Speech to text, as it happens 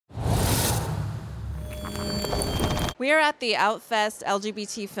We are at the Outfest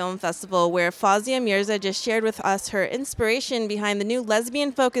LGBT Film Festival where Fawzia Mirza just shared with us her inspiration behind the new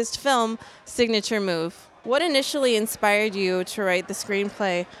lesbian-focused film, Signature Move. What initially inspired you to write the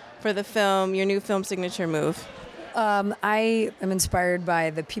screenplay for the film, your new film, Signature Move? I am inspired by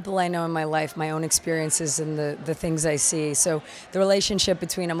the people I know in my life, my own experiences, and the things I see. So the relationship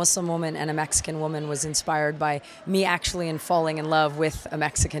between a Muslim woman and a Mexican woman was inspired by me actually falling in love with a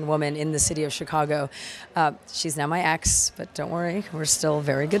Mexican woman in the city of Chicago. She's now my ex, but don't worry, we're still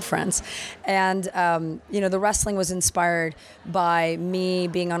very good friends. And, the wrestling was inspired by me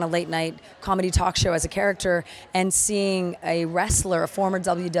being on a late night comedy talk show as a character and seeing a wrestler, a former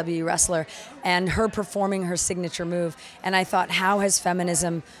WWE wrestler, and her performing her signature move. And I thought, how has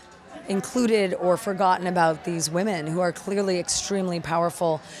feminism included or forgotten about these women who are clearly extremely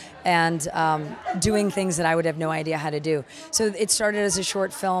powerful and doing things that I would have no idea how to do. So it started as a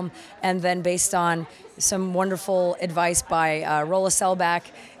short film, and then based on some wonderful advice by Rolla Selbach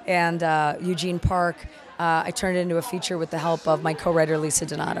and Eugene Park, I turned it into a feature with the help of my co-writer Lisa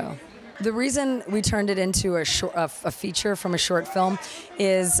Donato. The reason we turned it into a feature from a short film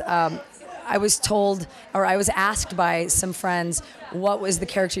is I was told, or I was asked by some friends, what was the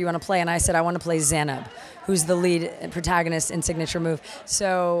character you want to play? And I said, I want to play Zainab, who's the lead protagonist in Signature Move.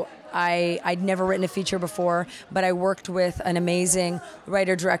 So I'd never written a feature before, but I worked with an amazing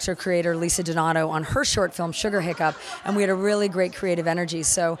writer, director, creator, Lisa Donato, on her short film, Sugar Hiccup, and we had a really great creative energy.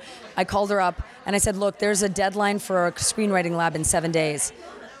 So I called her up and I said, look, there's a deadline for a screenwriting lab in 7 days.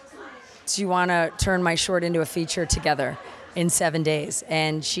 Do you want to turn my short into a feature together in 7 days?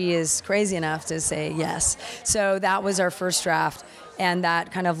 And she is crazy enough to say yes. So that was our first draft, and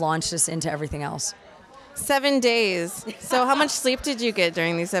that kind of launched us into everything else. 7 days. So how much sleep did you get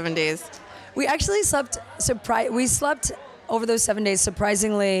during these 7 days? We actually slept over those 7 days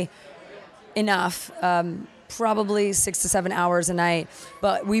surprisingly enough, probably 6 to 7 hours a night.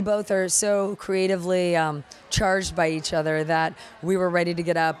 But we both are so creatively charged by each other that we were ready to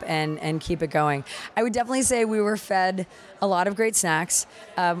get up and keep it going. I would definitely say we were fed a lot of great snacks.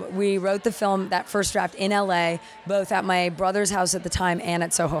 We wrote the film, that first draft, in LA, both at my brother's house at the time and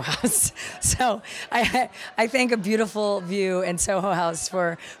at Soho House. So I think a beautiful view in Soho House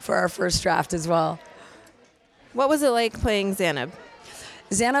for our first draft as well. What was it like playing Zainab?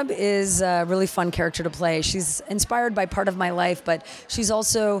 Zainab is a really fun character to play. She's inspired by part of my life, but she's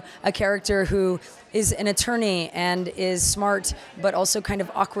also a character who is an attorney and is smart, but also kind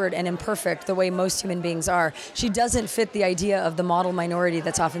of awkward and imperfect, the way most human beings are. She doesn't fit the idea of the model minority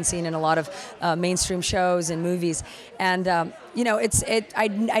that's often seen in a lot of mainstream shows and movies. And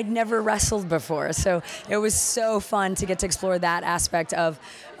I'd never wrestled before, so it was so fun to get to explore that aspect of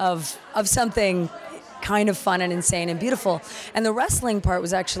something kind of fun and insane and beautiful. And the wrestling part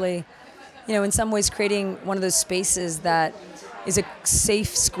was actually, in some ways creating one of those spaces that is a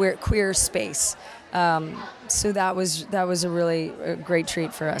safe, queer space. So that was a really great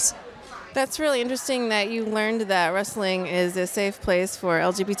treat for us. That's really interesting that you learned that wrestling is a safe place for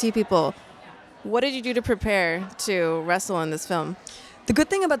LGBT people. What did you do to prepare to wrestle in this film? The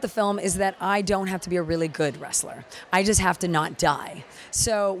good thing about the film is that I don't have to be a really good wrestler. I just have to not die.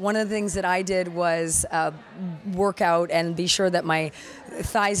 So one of the things that I did was work out and be sure that my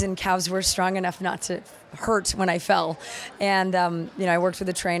thighs and calves were strong enough not to hurt when I fell. And I worked with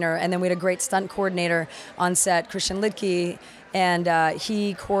a trainer, and then we had a great stunt coordinator on set, Christian Lidke, and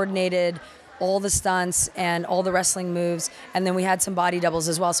he coordinated all the stunts and all the wrestling moves, and then we had some body doubles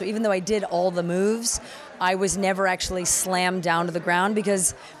as well. So even though I did all the moves, I was never actually slammed down to the ground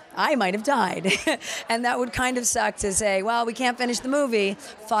because I might have died. And that would kind of suck to say, well, we can't finish the movie,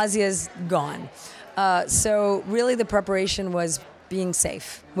 Fawzia's gone. So really the preparation was being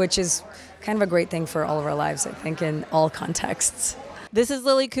safe, which is kind of a great thing for all of our lives, I think, in all contexts. This is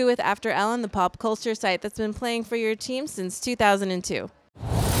Lily Koo with AfterEllen, the pop culture site that's been playing for your team since 2002.